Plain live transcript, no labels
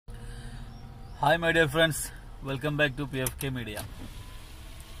Hi my dear friends, welcome back to PFK Media.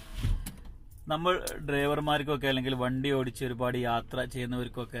 നമ്മൾ ഡ്രൈവർമാർക്കൊക്കെ അല്ലെങ്കിൽ വണ്ടി ഓടിച്ച് ഒരുപാട് യാത്ര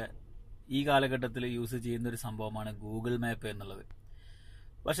ചെയ്യുന്നവർക്കൊക്കെ ഈ കാലഘട്ടത്തിൽ യൂസ് ചെയ്യുന്ന ഒരു സംഭവമാണ് ഗൂഗിൾ മാപ്പ് എന്നുള്ളത്.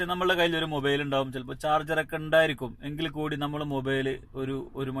 പക്ഷെ നമ്മളുടെ കയ്യിൽ ഒരു മൊബൈൽ ഉണ്ടാവും, ചിലപ്പോൾ ചാർജറൊക്കെ ഉണ്ടായിരിക്കും, എങ്കിൽ കൂടി നമ്മൾ മൊബൈൽ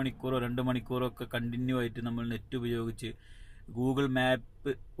ഒരു മണിക്കൂറോ 2 മണിക്കൂറോ ഒക്കെ കണ്ടിന്യൂ ആയിട്ട് നമ്മൾ നെറ്റ് ഉപയോഗിച്ച് ഗൂഗിൾ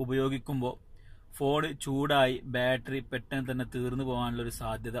മാപ്പ് ഉപയോഗിക്കുമ്പോൾ ഫോൺ ചൂടായി ബാറ്ററി പെട്ടെന്ന് തന്നെ തീർന്നു പോകാനുള്ള ഒരു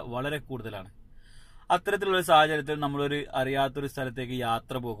സാധ്യത വളരെ കൂടുതലാണ്. അത്തരത്തിലുള്ള സാഹചര്യത്തിൽ നമ്മളൊരു അറിയാത്തൊരു സ്ഥലത്തേക്ക്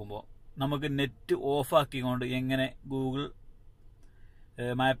യാത്ര പോകുമ്പോൾ നമുക്ക് നെറ്റ് ഓഫ് ആക്കിക്കൊണ്ട് എങ്ങനെ ഗൂഗിൾ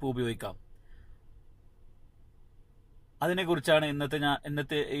മാപ്പ് ഉപയോഗിക്കാം, അതിനെക്കുറിച്ചാണ്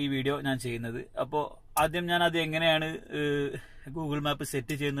ഇന്നത്തെ ഈ വീഡിയോ ഞാൻ ചെയ്യുന്നത്. അപ്പോൾ ആദ്യം ഞാൻ അത് എങ്ങനെയാണ് ഗൂഗിൾ മാപ്പ്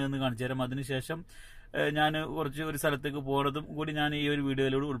സെറ്റ് ചെയ്യുന്നതെന്ന് കാണിച്ചു തരാം. അതിനുശേഷം ഞാൻ ഒരു സ്ഥലത്തേക്ക് പോകുന്നതും കൂടി ഞാൻ ഈ ഒരു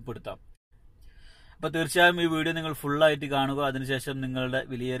വീഡിയോയിലൂടെ ഉൾപ്പെടുത്താം. അപ്പോൾ തീർച്ചയായും ഈ വീഡിയോ നിങ്ങൾ ഫുള്ളായിട്ട് കാണുക. അതിനുശേഷം നിങ്ങളുടെ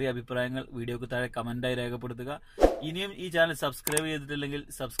വിലയേറിയ അഭിപ്രായങ്ങൾ വീഡിയോക്ക് താഴെ കമന്റായി രേഖപ്പെടുത്തുക. ഇനിയും ഈ ചാനൽ സബ്സ്ക്രൈബ് ചെയ്തിട്ടില്ലെങ്കിൽ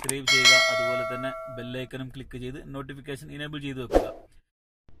സബ്സ്ക്രൈബ് ചെയ്യുക. അതുപോലെ തന്നെ ബെല്ലൈക്കനും ക്ലിക്ക് ചെയ്ത് നോട്ടിഫിക്കേഷൻ ഇനേബിൾ ചെയ്ത് വെക്കുക.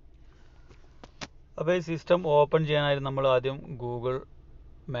 അപ്പോൾ ഈ സിസ്റ്റം ഓപ്പൺ ചെയ്യാനായിട്ട് നമ്മൾ ആദ്യം ഗൂഗിൾ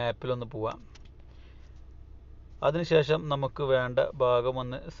മാപ്പിലൊന്ന് പോവാം. അതിനുശേഷം നമുക്ക് വേണ്ട ഭാഗം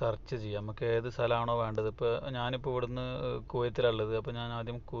ഒന്ന് സെർച്ച് ചെയ്യാം. നമുക്ക് ഏത് സ്ഥലമാണോ വേണ്ടത്. ഇപ്പോൾ ഞാനിപ്പോൾ ഇവിടുന്ന് കുവൈത്തിലുള്ളത്, അപ്പോൾ ഞാൻ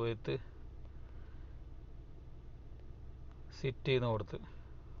ആദ്യം കുവൈത്ത് സിറ്റി എന്ന് കൊടുത്ത്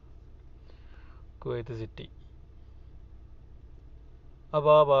കുവൈത്ത് സിറ്റി.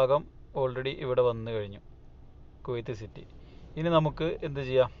 അപ്പോൾ ആ ഭാഗം ഓൾറെഡി ഇവിടെ വന്നു കഴിഞ്ഞു, കുവൈത്ത് സിറ്റി. ഇനി നമുക്ക് എന്ത്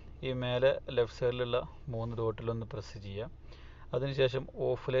ചെയ്യാം, ഈ മേലെ ലെഫ്റ്റ് സൈഡിലുള്ള 3 ഡോട്ടിലൊന്ന് പ്രസ് ചെയ്യാം. അതിനുശേഷം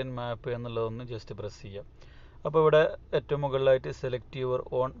ഓഫ്ലൈൻ മാപ്പ് എന്നുള്ളതൊന്ന് ജസ്റ്റ് പ്രസ് ചെയ്യാം. അപ്പോൾ ഇവിടെ ഏറ്റവും മുകളിലായിട്ട് സെലക്ട് യുവർ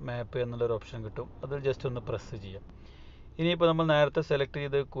ഓൺ മാപ്പ് എന്നുള്ളൊരു ഓപ്ഷൻ കിട്ടും. അതിൽ ജസ്റ്റ് ഒന്ന് പ്രസ് ചെയ്യാം. ഇനിയിപ്പോൾ നമ്മൾ നേരത്തെ സെലക്ട്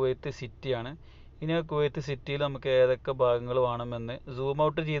ചെയ്ത് കുവൈത്ത് സിറ്റിയാണ്. ഇനി ആ കുവൈത്ത് സിറ്റിയിൽ നമുക്ക് ഏതൊക്കെ ഭാഗങ്ങൾ വേണമെന്ന് സൂം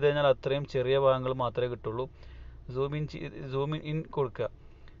ഔട്ട് ചെയ്ത് കഴിഞ്ഞാൽ അത്രയും ചെറിയ ഭാഗങ്ങൾ മാത്രമേ കിട്ടുള്ളൂ. സൂം ഇൻ കൊടുക്കുക.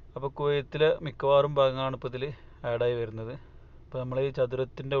 അപ്പോൾ കുവൈത്തിലെ മിക്കവാറും ഭാഗങ്ങളാണ് ഇപ്പോൾ ഇതിൽ ആഡായി വരുന്നത്. ഇപ്പോൾ നമ്മൾ ഈ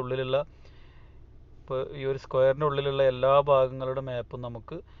ചതുരത്തിൻ്റെ ഉള്ളിലുള്ള, ഇപ്പോൾ ഈ ഒരു സ്ക്വയറിൻ്റെ ഉള്ളിലുള്ള എല്ലാ ഭാഗങ്ങളുടെ മാപ്പും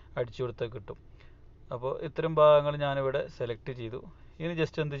നമുക്ക് അടിച്ചു കൊടുത്താൽ കിട്ടും. അപ്പോൾ ഇത്തരം ഭാഗങ്ങൾ ഞാനിവിടെ സെലക്ട് ചെയ്തു. ഇനി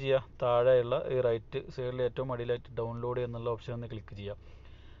ജസ്റ്റ് എന്ത് ചെയ്യുക, താഴെയുള്ള ഈ റൈറ്റ് സൈഡിൽ ഏറ്റവും അടിയിലായിട്ട് ഡൗൺലോഡ് എന്നുള്ള ഓപ്ഷൻ ഒന്ന് ക്ലിക്ക് ചെയ്യാം.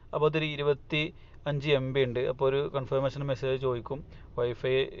 അപ്പോൾ അതൊരു 25 MB ഉണ്ട്. അപ്പോൾ ഒരു കൺഫർമേഷൻ മെസ്സേജ് ചോദിക്കും,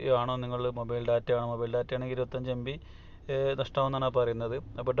 വൈഫൈ ആണോ നിങ്ങൾ, മൊബൈൽ ഡാറ്റ ആണോ. മൊബൈൽ ഡാറ്റ ആണെങ്കിൽ 25 MB നഷ്ടമാണെന്നാണ് പറയുന്നത്.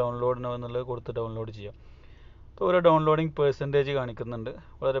 അപ്പോൾ ഡൗൺലോഡിനോ എന്നുള്ളത് കൊടുത്ത് ഡൗൺലോഡ് ചെയ്യാം. അപ്പോൾ ഒരു ഡൗൺലോഡിങ് പെർസെൻറ്റേജ് കാണിക്കുന്നുണ്ട്.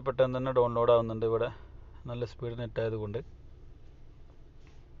 വളരെ പെട്ടെന്ന് തന്നെ ഡൗൺലോഡ് ആവുന്നുണ്ട്. ഇവിടെ നല്ല സ്പീഡ് നെറ്റ് ആയതുകൊണ്ട്.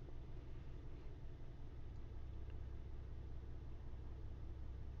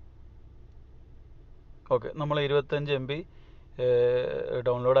 ഓക്കെ, നമ്മൾ 25 MB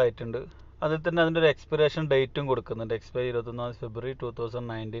ഡൗൺലോഡ് ആയിട്ടുണ്ട്. അതിൽ തന്നെ അതിൻ്റെ ഒരു എക്സ്പിറേഷൻ ഡേറ്റും കൊടുക്കുന്നുണ്ട്. എക്സ്പയറി 24 ഫെബ്രുവരി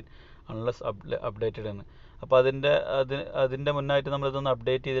 2019 അൺലെസ് അപ്ഡേറ്റഡ് എന്ന്. അപ്പോൾ അതിൻ്റെ മുന്നായിട്ട് നമ്മളിതൊന്ന്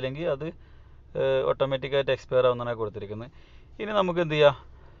അപ്ഡേറ്റ് ചെയ്തില്ലെങ്കിൽ അത് ഓട്ടോമാറ്റിക്കായിട്ട് എക്സ്പയർ ആവുന്നതാണ് കൊടുത്തിരിക്കുന്നത്. ഇനി നമുക്ക് എന്ത് ചെയ്യാം,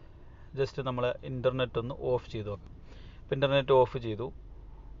 ജസ്റ്റ് നമ്മളെ ഇൻ്റർനെറ്റ് ഒന്ന് ഓഫ് ചെയ്ത് നോക്കാം. ഇപ്പോൾ ഇൻ്റർനെറ്റ് ഓഫ് ചെയ്തു.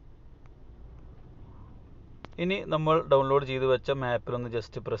 ഇനി നമ്മൾ ഡൗൺലോഡ് ചെയ്ത് വെച്ച മാപ്പിലൊന്ന്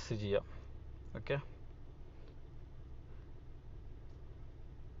ജസ്റ്റ് പ്രസ് ചെയ്യാം. ഓക്കെ,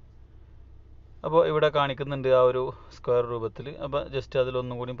 അപ്പോൾ ഇവിടെ കാണിക്കുന്നുണ്ട് ആ ഒരു സ്ക്വയർ രൂപത്തിൽ. അപ്പോൾ ജസ്റ്റ്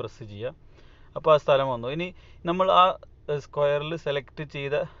അതിലൊന്നും കൂടി പ്രസ് ചെയ്യാം. അപ്പോൾ ആ സ്ഥലം വന്നു. ഇനി നമ്മൾ ആ സ്ക്വയറിൽ സെലക്ട്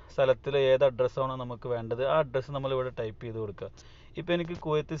ചെയ്ത സ്ഥലത്തിൽ ഏത് അഡ്രസ്സാണോ നമുക്ക് വേണ്ടത്, ആ അഡ്രസ്സ് നമ്മൾ ഇവിടെ ടൈപ്പ് ചെയ്ത് കൊടുക്കുക. ഇപ്പോൾ എനിക്ക്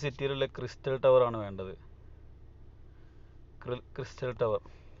കുവൈത്ത് സിറ്റിയിലുള്ള ക്രിസ്റ്റൽ ടവർ ആണ് വേണ്ടത്. Crystal tower.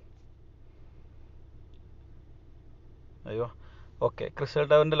 അയ്യോ, ഓക്കെ, ക്രിസ്റ്റൽ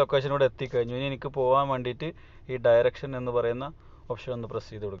ടവറിൻ്റെ ലൊക്കേഷൻ ഇവിടെ എത്തിക്കഴിഞ്ഞു. ഇനി എനിക്ക് പോകാൻ വേണ്ടിയിട്ട് ഈ ഡയറക്ഷൻ എന്ന് പറയുന്ന ഓപ്ഷൻ ഒന്ന്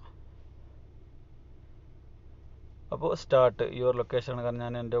പ്രസ് ചെയ്ത് കൊടുക്കാം. അപ്പോൾ സ്റ്റാർട്ട് യുവർ ലൊക്കേഷനാണ്, കാരണം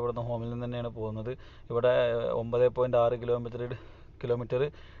ഞാൻ എൻ്റെ ഇവിടുന്ന് ഹോമിൽ നിന്ന് തന്നെയാണ് പോകുന്നത്. ഇവിടെ 9.6 കിലോമീറ്റർ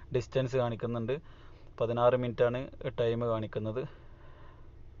ഡിസ്റ്റൻസ് കാണിക്കുന്നുണ്ട്. 16 മിനിറ്റാണ് ടൈം കാണിക്കുന്നത്.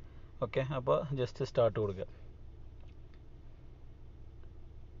 ഓക്കെ, അപ്പോൾ ജസ്റ്റ് സ്റ്റാർട്ട് കൊടുക്കുക.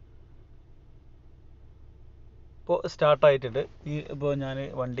 ഇപ്പോൾ സ്റ്റാർട്ടായിട്ടുണ്ട്. ഇപ്പോൾ ഞാൻ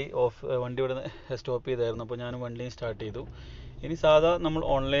വണ്ടി ഇവിടെ സ്റ്റോപ്പ് ചെയ്തായിരുന്നു. അപ്പോൾ ഞാൻ വണ്ടിയും സ്റ്റാർട്ട് ചെയ്തു. ഇനി സാധാ നമ്മൾ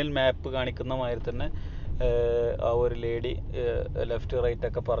ഓൺലൈൻ മാപ്പ് കാണിക്കുന്ന മാതിരി തന്നെ ആ ഒരു ലേഡി ലെഫ്റ്റ് റൈറ്റ്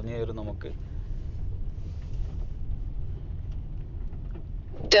ഒക്കെ പറഞ്ഞു തരും നമുക്ക്.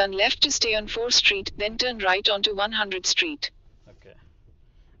 Turn left to stay on 4th Street, then turn right onto 100th Street. Okay.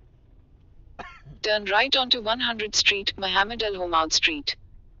 Turn right onto 100th Street, Mohammed Al Homaud Street.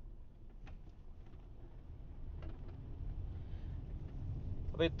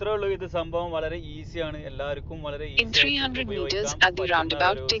 അപ്പോൾ ഇത്രേ ഉള്ളൂ. ഇത് സംഭവം വളരെ ഈസിയാണ്, എല്ലാവർക്കും വളരെ In 300 meters at the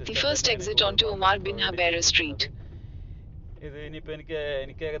roundabout, take the first exit onto Omar bin Habera Street. ഇത് ഇനിയിപ്പോൾ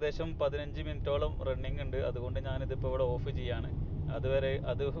എനിക്ക് ഏകദേശം 15 മിനിറ്റോളം റണ്ണിങ് ഉണ്ട്. അതുകൊണ്ട് ഞാനിതിപ്പോൾ ഇവിടെ ഓഫ് ചെയ്യാണ്. അതുവരെ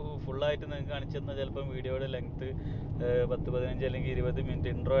അത് ഫുള്ളായിട്ട് നിങ്ങൾക്ക് കാണിച്ചു തന്നാൽ ചിലപ്പം വീഡിയോയുടെ ലെങ്ത്ത് 10-15 അല്ലെങ്കിൽ 20 മിനിറ്റ്,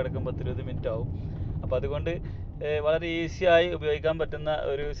 ഇൻട്രോ അടക്കം 10-20 മിനിറ്റ് ആവും. അപ്പോൾ അതുകൊണ്ട് വളരെ ഈസിയായി ഉപയോഗിക്കാൻ പറ്റുന്ന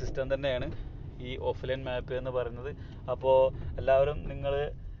ഒരു സിസ്റ്റം തന്നെയാണ് ഈ ഓഫ്ലൈൻ മാപ്പ് എന്ന് പറയുന്നത്. അപ്പോൾ എല്ലാവരും നിങ്ങൾ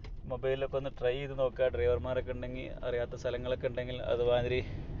മൊബൈലിലൊക്കെ ഒന്ന് ട്രൈ ചെയ്ത് നോക്കുക. ഡ്രൈവർമാരൊക്കെ ഉണ്ടെങ്കിൽ, അറിയാത്ത സ്ഥലങ്ങളൊക്കെ ഉണ്ടെങ്കിൽ, അതുമാതിരി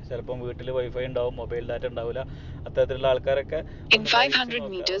ചിലപ്പം വീട്ടിൽ വൈഫൈ ഉണ്ടാവും, മൊബൈൽ ഡാറ്റ ഉണ്ടാവില്ല, അത്തരത്തിലുള്ള ആൾക്കാരൊക്കെ In 500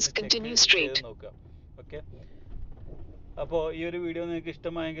 meters, continue straight. നോക്കുക. ഓക്കെ, അപ്പോൾ ഈ ഒരു വീഡിയോ നിങ്ങൾക്ക്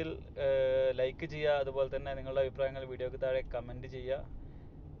ഇഷ്ടമായെങ്കിൽ ലൈക്ക് ചെയ്യുക. അതുപോലെ തന്നെ നിങ്ങളുടെ അഭിപ്രായങ്ങൾ വീഡിയോക്ക് താഴെ കമൻറ്റ് ചെയ്യുക.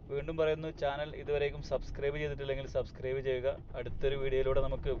 വീണ്ടും പറയുന്നു, ചാനൽ ഇതുവരേക്കും സബ്സ്ക്രൈബ് ചെയ്തിട്ടില്ലെങ്കിൽ സബ്സ്ക്രൈബ് ചെയ്യുക. അടുത്തൊരു വീഡിയോയിലൂടെ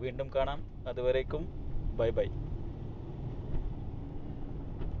നമുക്ക് വീണ്ടും കാണാം. അതുവരേക്കും ബൈ ബൈ.